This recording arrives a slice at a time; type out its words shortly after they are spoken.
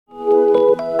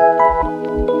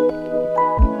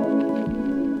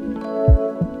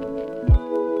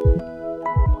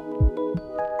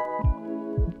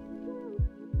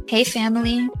Hey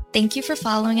family, thank you for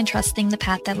following and trusting the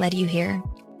path that led you here.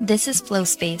 This is Flow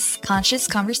Space, Conscious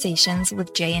Conversations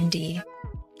with J&D.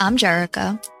 I'm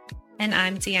Jerica. And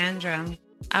I'm Deandra.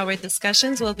 Our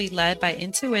discussions will be led by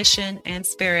intuition and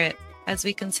spirit as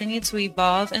we continue to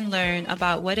evolve and learn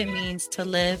about what it means to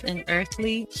live an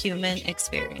earthly human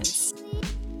experience.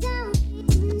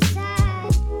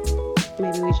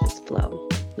 Maybe we just flow.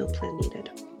 No plan needed.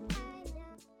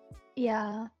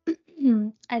 Yeah,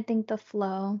 I think the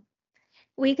flow.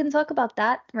 We can talk about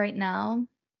that right now.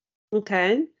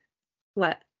 Okay.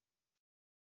 What?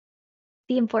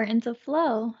 The importance of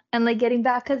flow and like getting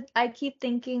back, because I keep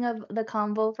thinking of the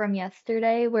convo from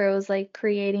yesterday where it was like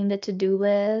creating the to-do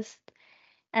list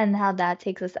and how that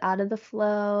takes us out of the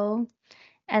flow.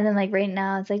 And then like right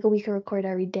now it's like we could record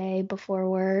every day before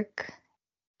work.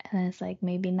 And then it's like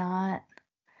maybe not.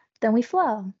 Then we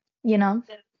flow, you know?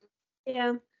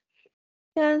 Yeah.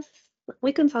 Yes.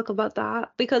 We can talk about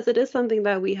that because it is something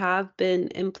that we have been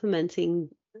implementing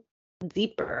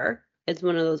deeper. It's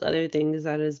one of those other things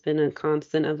that has been a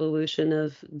constant evolution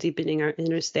of deepening our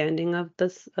understanding of the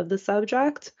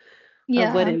subject,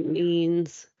 of what Yeah. it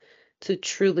means to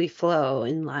truly flow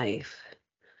in life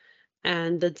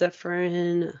and the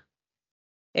different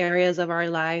areas of our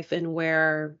life and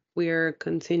where we're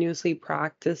continuously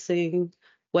practicing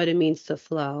what it means to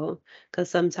flow. Because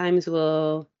sometimes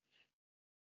we'll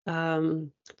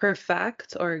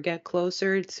perfect or get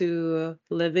closer to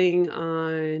living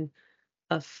on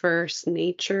a first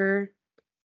nature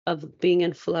of being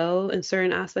in flow in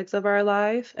certain aspects of our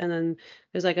life. And then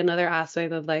there's like another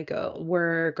aspect of like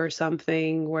work or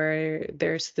something where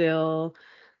there's still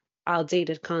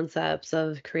outdated concepts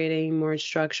of creating more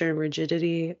structure and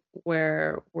rigidity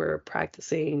where we're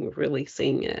practicing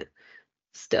releasing it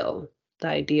still. The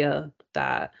idea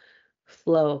that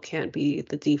flow can't be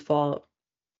the default.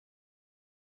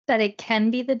 That it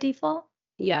can be the default.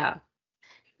 Yeah.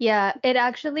 Yeah, it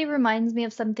actually reminds me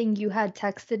of something you had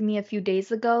texted me a few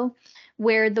days ago,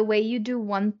 where the way you do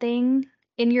one thing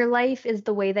in your life is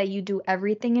the way that you do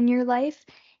everything in your life.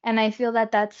 And I feel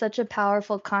that that's such a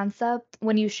powerful concept.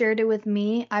 When you shared it with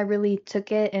me, I really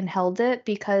took it and held it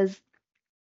because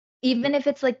even if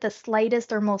it's like the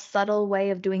slightest or most subtle way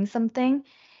of doing something,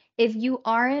 if you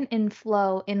aren't in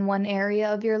flow in one area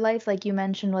of your life, like you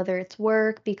mentioned, whether it's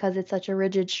work because it's such a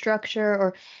rigid structure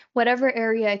or whatever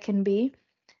area it can be,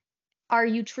 are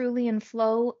you truly in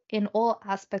flow in all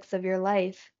aspects of your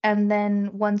life? And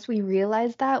then once we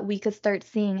realize that, we could start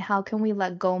seeing how can we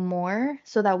let go more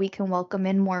so that we can welcome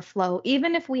in more flow,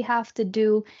 even if we have to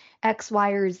do X,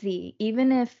 Y, or Z,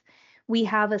 even if we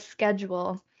have a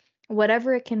schedule,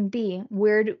 whatever it can be,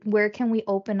 where can we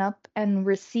open up and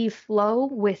receive flow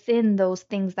within those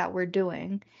things that we're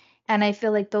doing? And I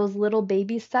feel like those little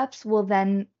baby steps will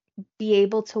then be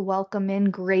able to welcome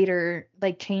in greater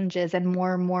like changes and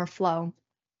more flow.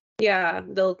 Yeah,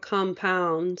 they'll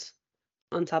compound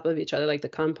on top of each other, like the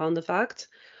compound effect.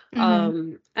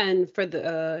 Hmm. And for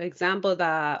the example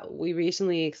that we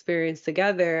recently experienced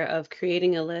together of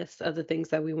creating a list of the things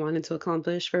that we wanted to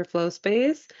accomplish for Flow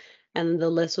Space, and the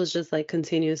list was just like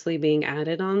continuously being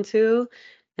added onto,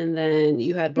 and then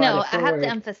you had brought No, it I have to forward.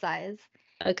 emphasize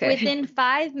Okay. within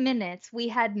 5 minutes, we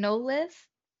had no list.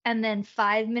 And then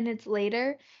 5 minutes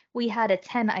later, we had a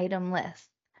 10-item list.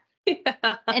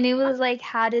 Yeah. And it was like,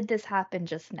 how did this happen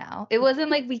just now? It wasn't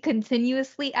like we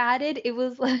continuously added, it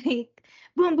was like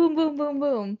boom, boom, boom, boom,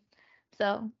 boom.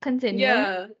 So continue.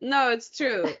 Yeah, no, it's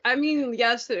true. I mean,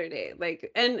 yesterday,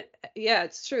 like, and yeah,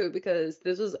 it's true because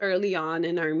this was early on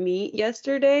in our meet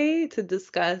yesterday to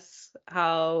discuss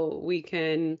how we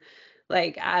can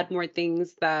like add more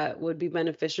things that would be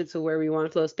beneficial to where we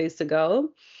want Flow Space to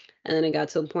go. And then it got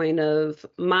to a point of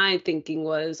my thinking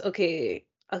was, okay,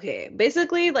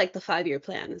 basically like the 5-year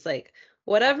plan is like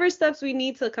whatever steps we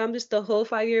need to accomplish the whole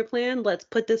 5-year plan, let's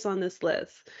put this on this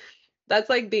list.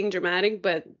 That's like being dramatic,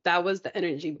 but that was the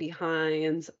energy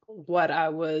behind what I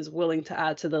was willing to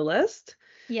add to the list.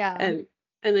 Yeah. And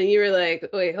then you were like,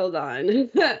 wait, hold on.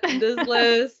 This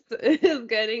list is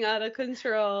getting out of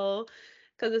control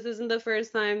because this isn't the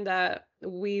first time that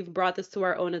we've brought this to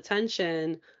our own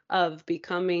attention of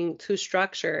becoming too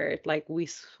structured. Like we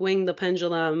swing the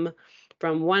pendulum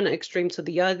from one extreme to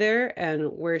the other, and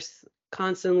we're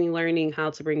constantly learning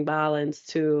how to bring balance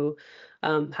to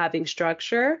having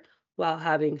structure while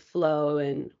having flow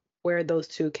and where those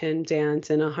two can dance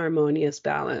in a harmonious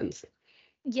balance.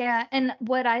 Yeah, and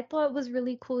what I thought was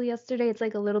really cool yesterday, it's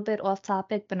like a little bit off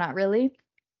topic, but not really,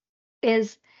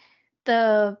 is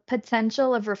the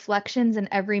potential of reflections in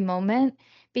every moment,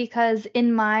 because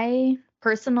in my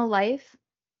personal life,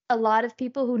 a lot of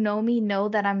people who know me know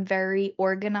that I'm very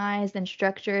organized and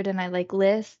structured, and I like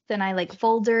lists and I like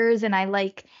folders and I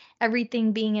like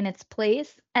everything being in its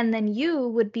place. And then you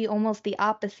would be almost the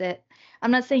opposite.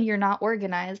 I'm not saying you're not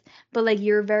organized, but like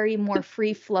you're very more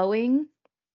free flowing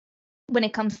when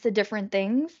it comes to different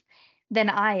things than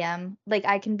I am. Like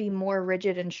I can be more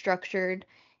rigid and structured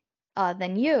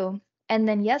than you. And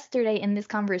then yesterday in this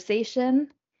conversation,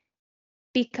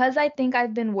 because I think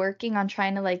I've been working on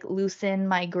trying to like loosen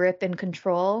my grip and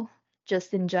control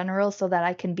just in general so that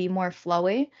I can be more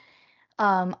flowy.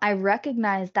 I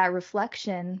recognized that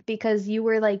reflection because you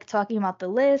were like talking about the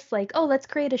list, like, oh, let's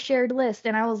create a shared list.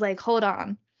 And I was like, hold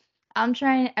on. I'm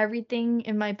trying everything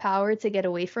in my power to get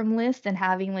away from lists and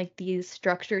having like these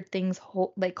structured things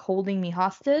like holding me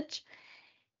hostage.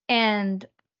 And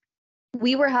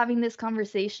we were having this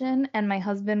conversation and my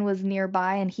husband was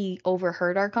nearby and he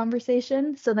overheard our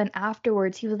conversation. So then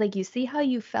afterwards he was like, "You see how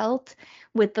you felt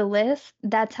with the list?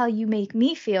 That's how you make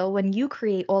me feel when you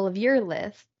create all of your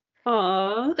lists."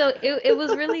 Aw. So it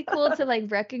was really cool to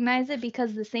like recognize it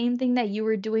because the same thing that you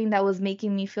were doing that was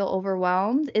making me feel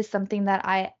overwhelmed is something that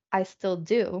I still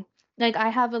do. Like I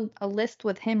have a list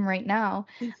with him right now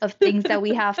of things that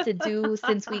we have to do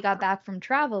since we got back from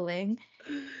traveling.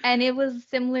 And it was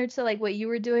similar to like what you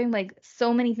were doing, like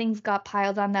so many things got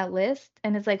piled on that list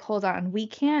and it's like, hold on, we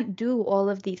can't do all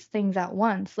of these things at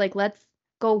once. Like let's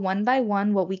go one by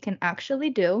one what we can actually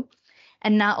do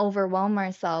and not overwhelm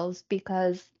ourselves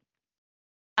because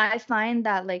I find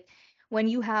that like when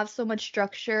you have so much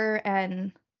structure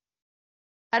and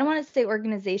I don't want to say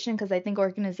organization because I think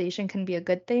organization can be a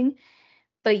good thing,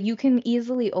 but you can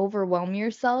easily overwhelm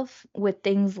yourself with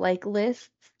things like lists,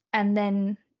 and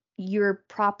then your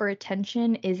proper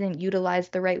attention isn't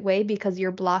utilized the right way because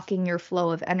you're blocking your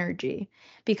flow of energy,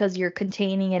 because you're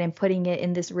containing it and putting it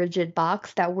in this rigid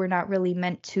box that we're not really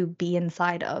meant to be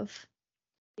inside of.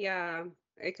 Yeah,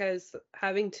 because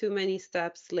having too many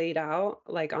steps laid out,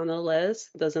 like on a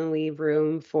list, doesn't leave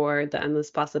room for the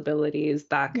endless possibilities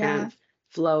that Yeah. can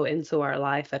flow into our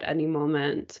life at any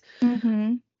moment.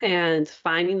 Mm-hmm. And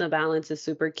finding the balance is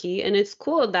super key. And it's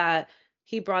cool that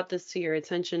he brought this to your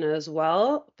attention as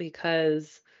well,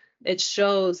 because it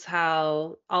shows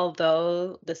how,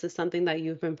 although this is something that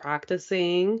you've been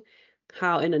practicing,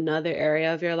 how in another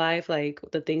area of your life, like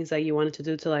the things that you wanted to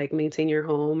do to like maintain your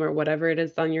home or whatever it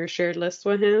is on your shared list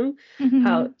with him,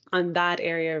 how Mm-hmm. on that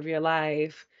area of your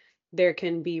life, there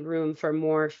can be room for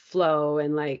more flow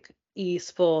and like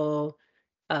easeful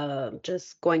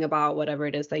just going about whatever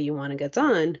it is that you want to get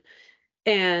done.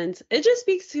 And it just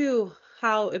speaks to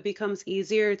how it becomes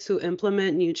easier to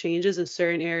implement new changes in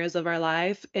certain areas of our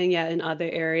life. And yet, in other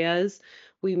areas,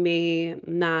 we may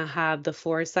not have the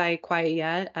foresight quite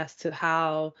yet as to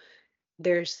how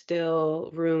there's still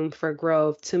room for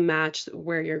growth to match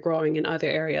where you're growing in other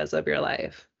areas of your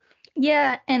life.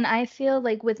 Yeah, and I feel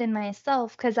like within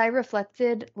myself, because I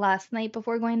reflected last night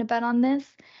before going to bed on this,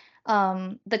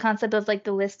 the concept of like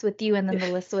the list with you and then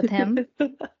the list with him.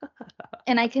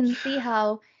 And I can see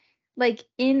how, like,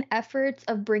 in efforts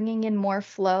of bringing in more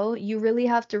flow, you really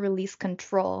have to release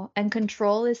control. And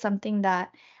control is something that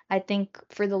I think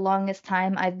for the longest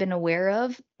time I've been aware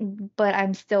of, but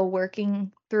I'm still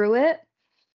working through it.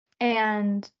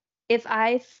 And if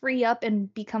I free up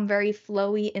and become very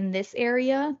flowy in this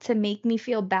area to make me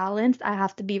feel balanced, I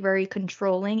have to be very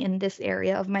controlling in this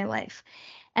area of my life.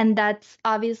 And that's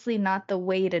obviously not the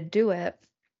way to do it.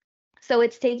 So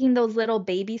it's taking those little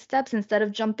baby steps instead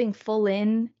of jumping full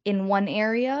in one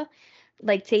area,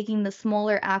 like taking the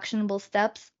smaller actionable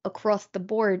steps across the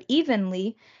board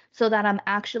evenly so that I'm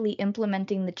actually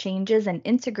implementing the changes and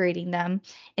integrating them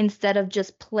instead of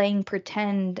just playing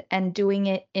pretend and doing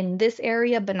it in this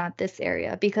area but not this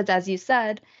area. Because as you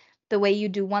said, the way you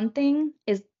do one thing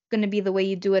is going to be the way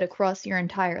you do it across your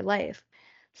entire life.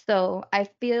 So I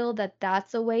feel that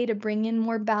that's a way to bring in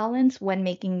more balance when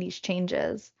making these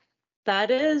changes.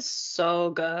 That is so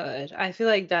good. I feel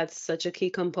like that's such a key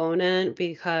component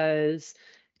because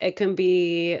it can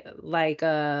be like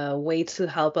a way to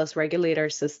help us regulate our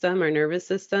system, our nervous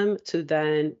system, to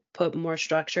then put more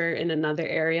structure in another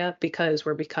area because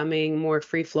we're becoming more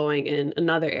free flowing in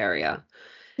another area.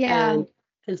 Yeah. And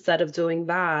instead of doing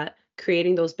that,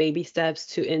 creating those baby steps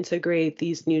to integrate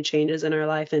these new changes in our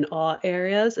life in all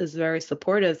areas is very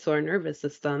supportive to our nervous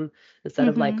system instead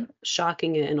of like Mhm.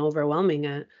 shocking it and overwhelming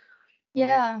it.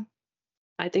 Yeah,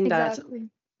 I think exactly.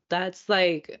 that's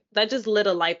like that just lit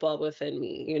a light bulb within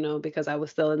me, because I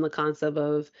was still in the concept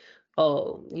of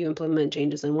oh, you implement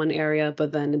changes in one area,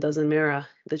 but then it doesn't mirror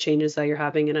the changes that you're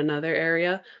having in another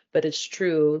area. But it's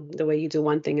true, the way you do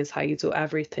one thing is how you do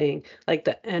everything. Like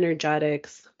the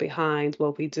energetics behind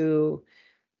what we do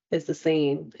is the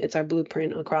same. It's our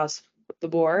blueprint across the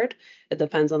board. It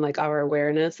depends on like our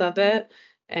awareness of it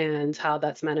and how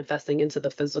that's manifesting into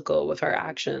the physical with our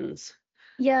actions.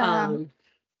 Yeah. Um,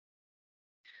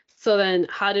 so then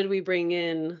how did we bring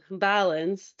in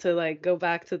balance to like go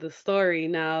back to the story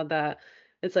now that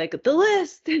it's like the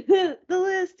list, the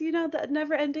list, that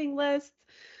never ending list.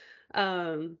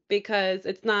 Because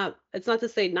it's not to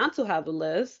say not to have a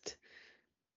list,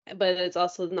 but it's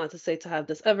also not to say to have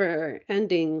this ever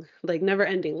ending, like never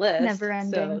ending list. Never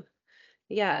ending. So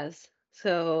yes.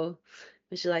 So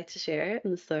would you like to share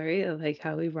in the story of like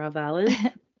how we brought balance?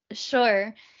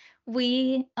 Sure.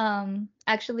 We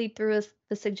actually through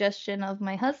the suggestion of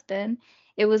my husband,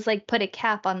 it was like put a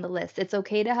cap on the list. It's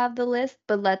okay to have the list,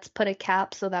 but let's put a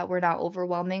cap so that we're not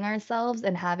overwhelming ourselves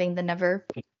and having the never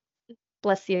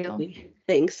bless you,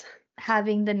 Thanks.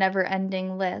 having the never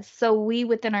ending list. So we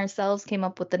within ourselves came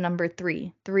up with the number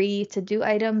three. Three to do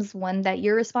items, one that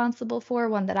you're responsible for,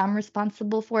 one that I'm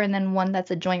responsible for, and then one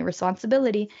that's a joint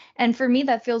responsibility. And for me,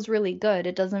 that feels really good.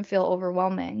 It doesn't feel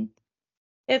overwhelming.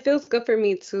 It feels good for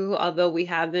me too, although we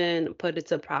haven't put it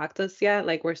to practice yet.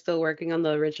 Like we're still working on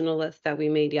the original list that we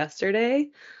made yesterday.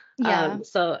 Yeah.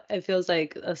 So it feels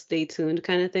like a stay tuned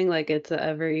kind of thing, like it's a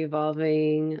ever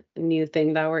evolving new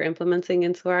thing that we're implementing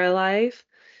into our life.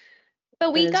 But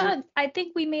But we it's just, got I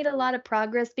think we made a lot of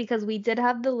progress because we did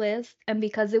have the list and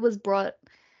because it was brought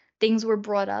things were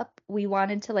brought up, we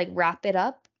wanted to like wrap it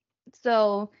up.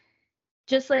 So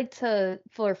just like to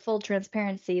for full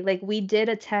transparency, like we did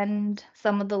attend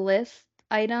some of the list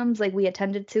items, like we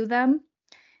attended to them.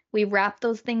 We wrapped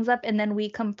those things up and then we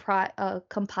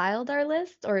compiled our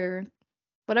list or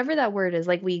whatever that word is.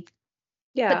 Like we put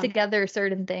yeah. together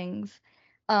certain things.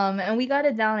 And we got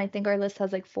it down. I think our list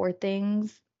has like four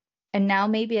things. And now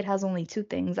maybe it has only two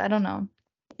things. I don't know.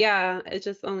 Yeah, it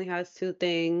just only has two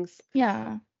things.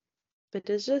 Yeah. But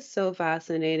it's just so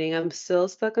fascinating. I'm still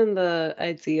stuck on the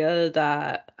idea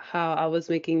that how I was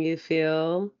making you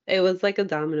feel. It was like a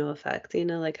domino effect,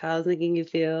 like how I was making you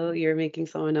feel, you're making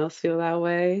someone else feel that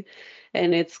way.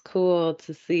 And it's cool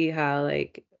to see how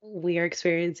like we are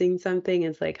experiencing something.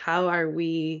 It's like how are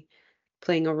we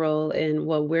playing a role in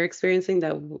what we're experiencing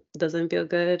that doesn't feel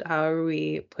good? How are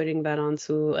we putting that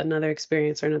onto another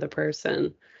experience or another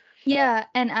person? Yeah,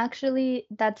 and actually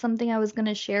that's something I was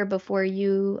gonna share before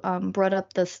you brought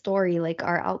up the story, like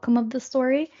our outcome of the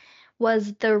story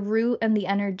was the root and the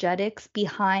energetics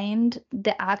behind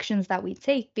the actions that we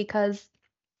take because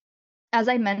as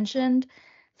I mentioned,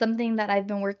 something that I've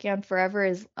been working on forever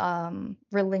is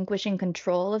relinquishing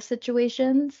control of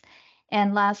situations.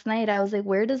 And last night I was like,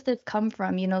 where does this come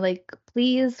from? Like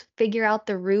please figure out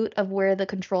the root of where the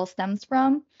control stems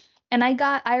from. And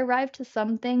I arrived to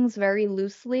some things very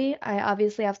loosely. I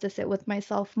obviously have to sit with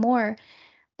myself more,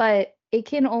 but it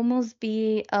can almost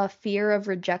be a fear of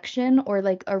rejection or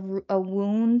like a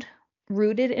wound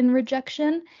rooted in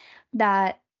rejection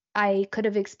that I could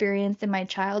have experienced in my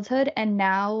childhood. And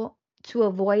now, to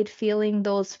avoid feeling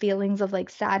those feelings of like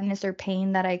sadness or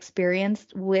pain that I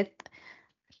experienced with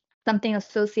something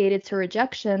associated to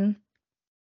rejection,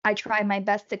 I try my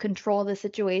best to control the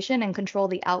situation and control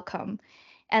the outcome.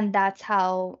 And that's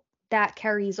how that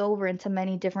carries over into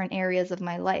many different areas of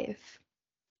my life.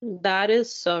 That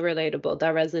is so relatable.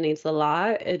 That resonates a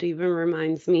lot. It even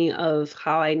reminds me of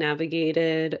how I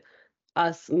navigated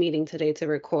us meeting today to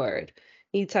record.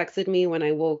 He texted me when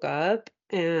I woke up,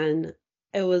 and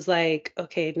it was like,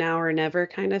 okay, now or never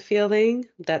kind of feeling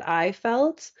that I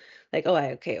felt like, oh,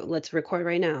 okay, let's record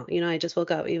right now. I just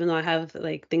woke up, even though I have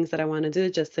like things that I want to do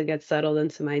just to get settled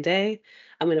into my day.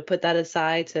 I'm going to put that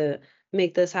aside to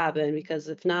make this happen because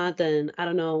if not, then I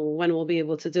don't know when we'll be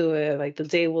able to do it. Like the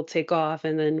day will take off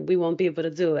and then we won't be able to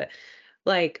do it.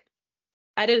 Like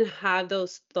I didn't have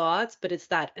those thoughts, but it's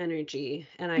that energy.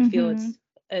 And I feel Mhm.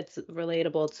 it's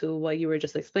relatable to what you were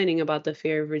just explaining about the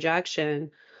fear of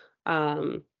rejection.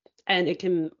 Um, and it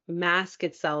can mask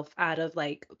itself out of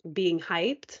like being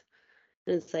hyped.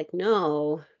 And it's like,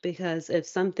 no, because if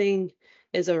something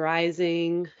is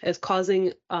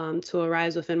causing to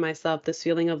arise within myself this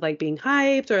feeling of like being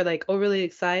hyped or like overly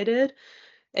excited,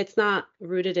 it's not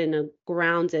rooted in a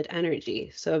grounded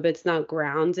energy. So if it's not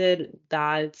grounded,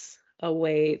 that's a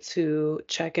way to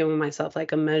check in with myself,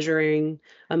 like a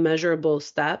measurable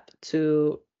step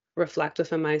to reflect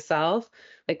within myself.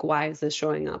 Like, why is this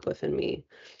showing up within me?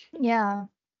 Yeah.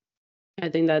 I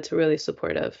think that's really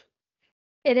supportive.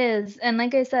 It is. And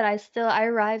like I said, I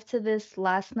arrived to this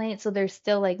last night, so there's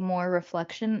still like more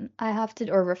reflection I have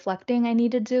to or reflecting I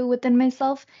need to do within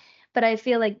myself. But I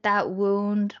feel like that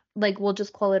wound, like we'll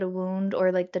just call it a wound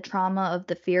or like the trauma of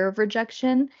the fear of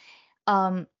rejection,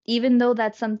 even though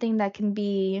that's something that can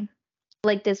be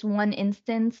like this one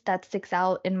instance that sticks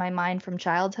out in my mind from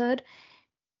childhood,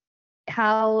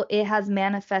 how it has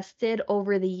manifested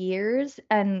over the years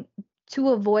and to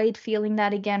avoid feeling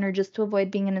that again or just to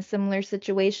avoid being in a similar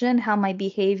situation, how my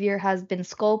behavior has been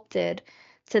sculpted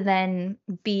to then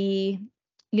be,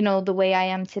 the way I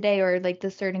am today or like the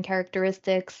certain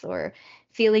characteristics or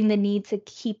feeling the need to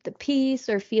keep the peace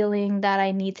or feeling that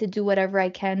I need to do whatever I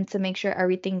can to make sure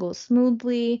everything goes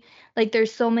smoothly. Like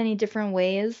there's so many different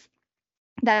ways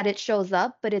that it shows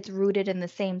up, but it's rooted in the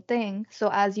same thing. So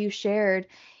as you shared,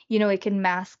 it can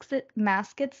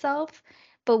mask itself,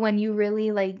 but when you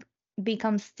really like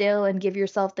become still and give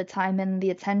yourself the time and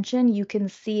the attention, you can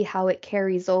see how it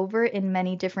carries over in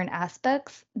many different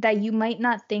aspects that you might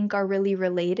not think are really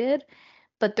related,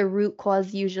 but the root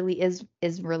cause usually is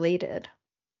related.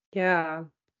 Yeah.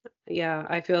 Yeah,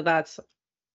 I feel that's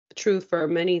true for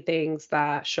many things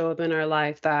that show up in our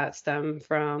life that stem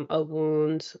from a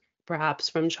wound, perhaps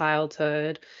from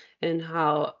childhood, and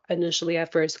how initially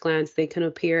at first glance they can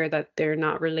appear that they're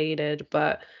not related,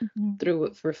 but Mhm.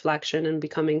 through reflection and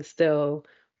becoming still,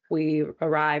 we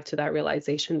arrive to that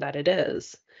realization that it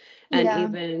is. And Yeah.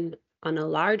 even on a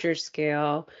larger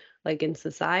scale, like in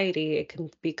society, it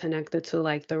can be connected to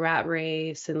like the rat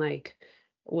race and like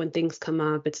when things come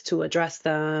up, it's to address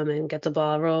them and get the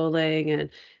ball rolling. And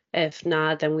if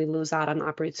not, then we lose out on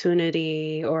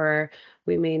opportunity or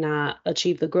we may not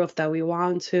achieve the growth that we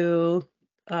want to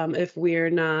if we're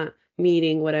not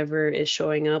meeting whatever is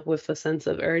showing up with a sense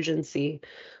of urgency.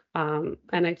 And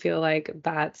I feel like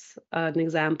that's an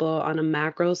example on a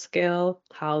macro scale,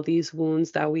 how these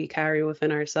wounds that we carry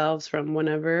within ourselves from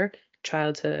whenever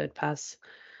childhood, past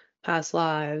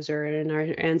lives, or in our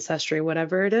ancestry,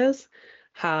 whatever it is,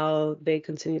 how they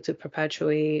continue to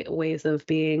perpetuate ways of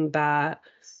being that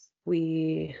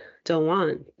we don't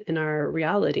want in our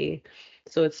reality.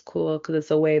 So it's cool because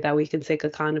it's a way that we can take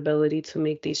accountability to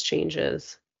make these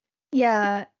changes.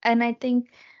 Yeah, and I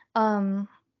think um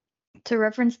to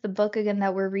reference the book again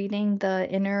that we're reading, the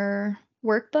inner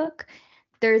workbook,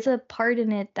 there's a part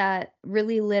in it that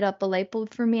really lit up a light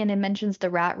bulb for me, and it mentions the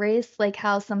rat race, like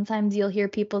how sometimes you'll hear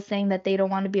people saying that they don't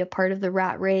want to be a part of the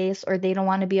rat race or they don't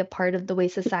want to be a part of the way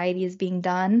society is being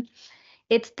done.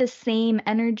 It's the same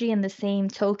energy and the same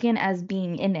token as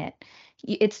being in it.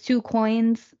 It's two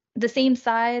coins, the same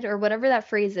side, or whatever that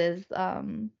phrase is,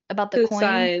 about the Two coin.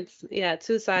 sides, yeah,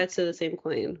 two sides to the same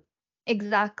coin.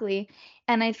 Exactly.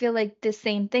 And I feel like the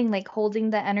same thing, like holding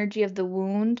the energy of the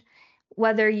wound,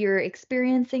 whether you're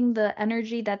experiencing the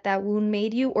energy that that wound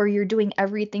made you or you're doing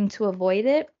everything to avoid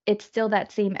it, it's still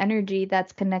that same energy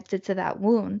that's connected to that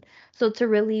wound. So to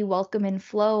really welcome and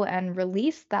flow and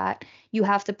release that, you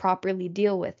have to properly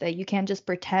deal with it. You can't just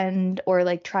pretend or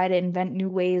like try to invent new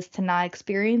ways to not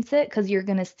experience it because you're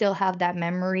going to still have that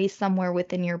memory somewhere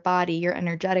within your body, your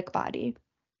energetic body.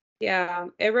 Yeah,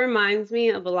 it reminds me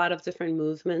of a lot of different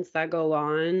movements that go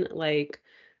on, like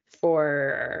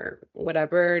for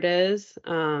whatever it is,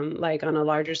 like on a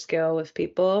larger scale with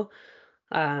people,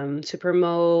 to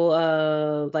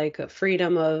promote like a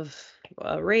freedom of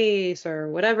race or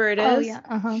whatever it Oh, is. yeah.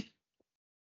 Uh-huh.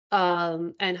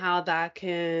 And how that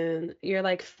can, you're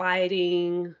like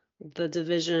fighting the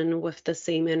division with the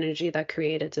same energy that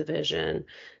created division.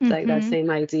 It's like that Mhm. same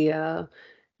idea.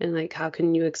 And like, how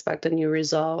can you expect a new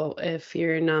result if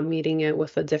you're not meeting it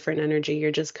with a different energy?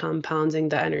 You're just compounding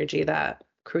the energy that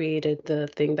created the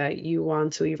thing that you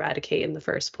want to eradicate in the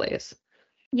first place.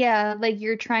 Yeah, like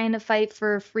you're trying to fight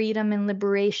for freedom and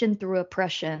liberation through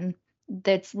oppression.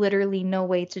 That's literally no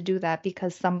way to do that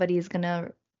because somebody's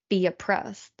gonna be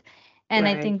oppressed. And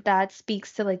I Right. think that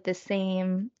speaks to like the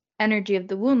same energy of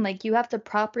the wound. Like you have to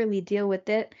properly deal with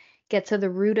it, get to the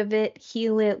root of it,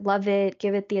 heal it, love it,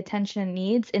 give it the attention it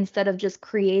needs instead of just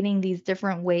creating these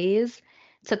different ways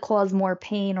to cause more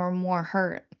pain or more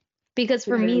hurt. Because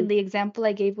for me, Right. the example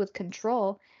I gave with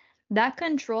control, that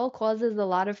control causes a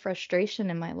lot of frustration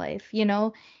in my life, in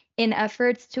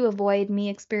efforts to avoid me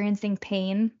experiencing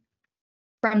pain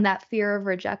from that fear of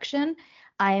rejection.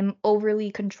 I'm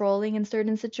overly controlling in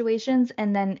certain situations,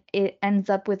 and then it ends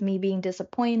up with me being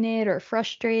disappointed or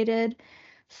frustrated.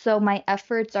 So my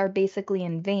efforts are basically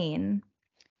in vain.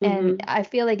 And Hmm. I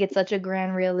feel like it's such a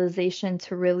grand realization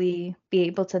to really be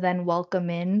able to then welcome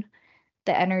in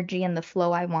the energy and the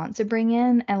flow I want to bring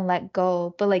in and let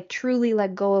go, but like truly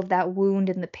let go of that wound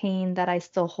and the pain that I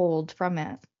still hold from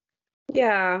it.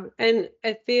 Yeah, and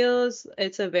it feels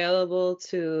it's available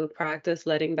to practice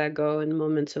letting that go in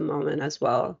moment to moment as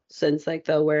well, since like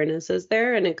the awareness is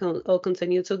there and it'll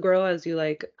continue to grow as you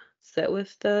like sit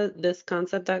with this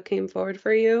concept that came forward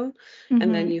for you.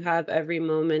 And then Mm-hmm. you have every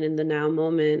moment in the now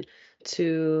moment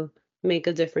to make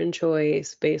a different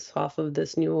choice based off of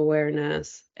this new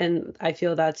awareness. And I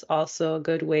feel that's also a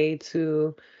good way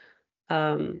to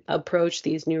approach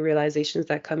these new realizations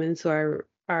that come into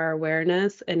our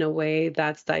awareness in a way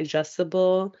that's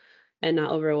digestible and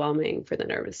not overwhelming for the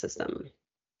nervous system.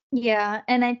 Yeah,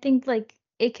 and I think like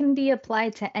it can be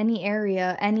applied to any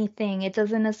area, anything. It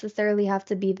doesn't necessarily have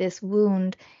to be this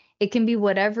wound. It can be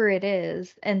whatever it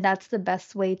is, and that's the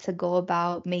best way to go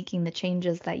about making the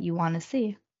changes that you want to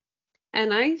see.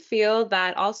 And I feel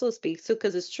that also speaks to,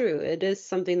 because it's true, it is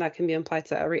something that can be applied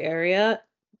to every area.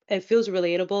 It feels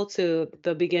relatable to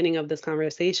the beginning of this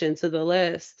conversation, to the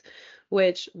list,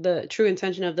 which the true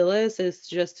intention of the list is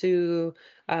just to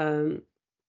um,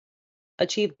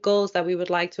 achieve goals that we would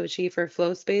like to achieve for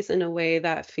flow space in a way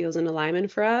that feels in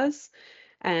alignment for us.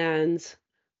 And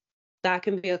that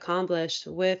can be accomplished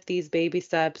with these baby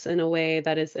steps in a way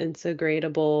that is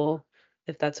integratable,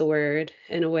 if that's a word,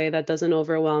 in a way that doesn't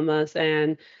overwhelm us.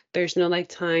 And there's no like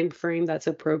time frame that's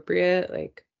appropriate.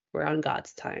 Like we're on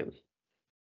God's time.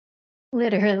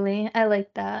 Literally, I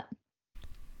like that.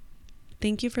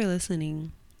 Thank you for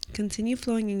listening. Continue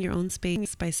flowing in your own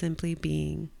space by simply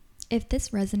being. If this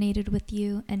resonated with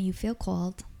you and you feel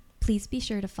called, please be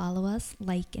sure to follow us,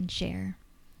 like, and share.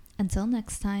 Until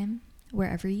next time,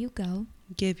 wherever you go,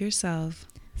 Give yourself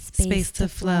space to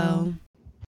flow.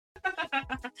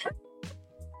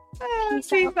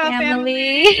 Peace out,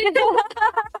 family.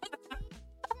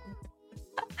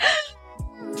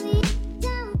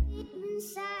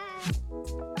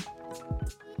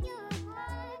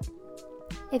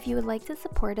 If you would like to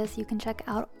support us, you can check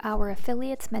out our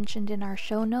affiliates mentioned in our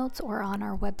show notes or on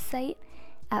our website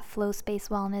at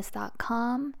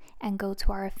flowspacewellness.com and go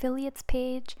to our affiliates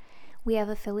page. We have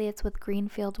affiliates with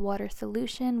Greenfield Water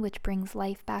Solution, which brings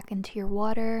life back into your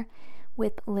water,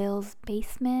 with Lil's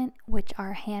Basement, which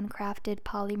are handcrafted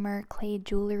polymer clay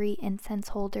jewelry, incense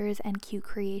holders, and cute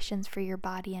creations for your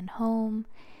body and home.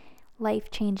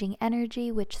 Life-Changing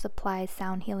Energy, which supplies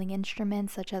sound healing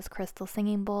instruments such as crystal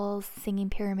singing bowls, singing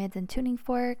pyramids, and tuning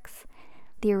forks.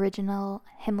 The original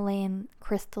Himalayan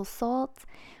crystal salt,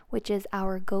 which is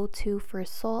our go-to for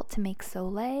salt to make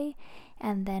sole.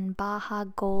 And then Baja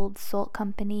Gold Salt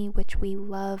Company, which we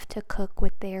love to cook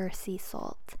with their sea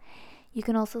salt. You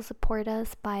can also support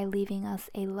us by leaving us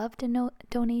a love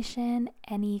donation,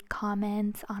 any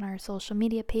comments on our social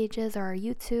media pages or our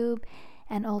YouTube,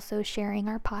 and also sharing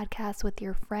our podcast with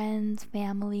your friends,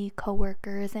 family,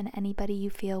 coworkers, and anybody you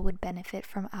feel would benefit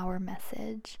from our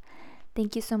message.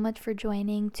 Thank you so much for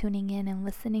joining, tuning in, and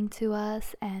listening to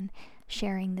us and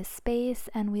sharing this space,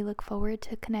 and we look forward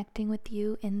to connecting with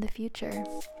you in the future.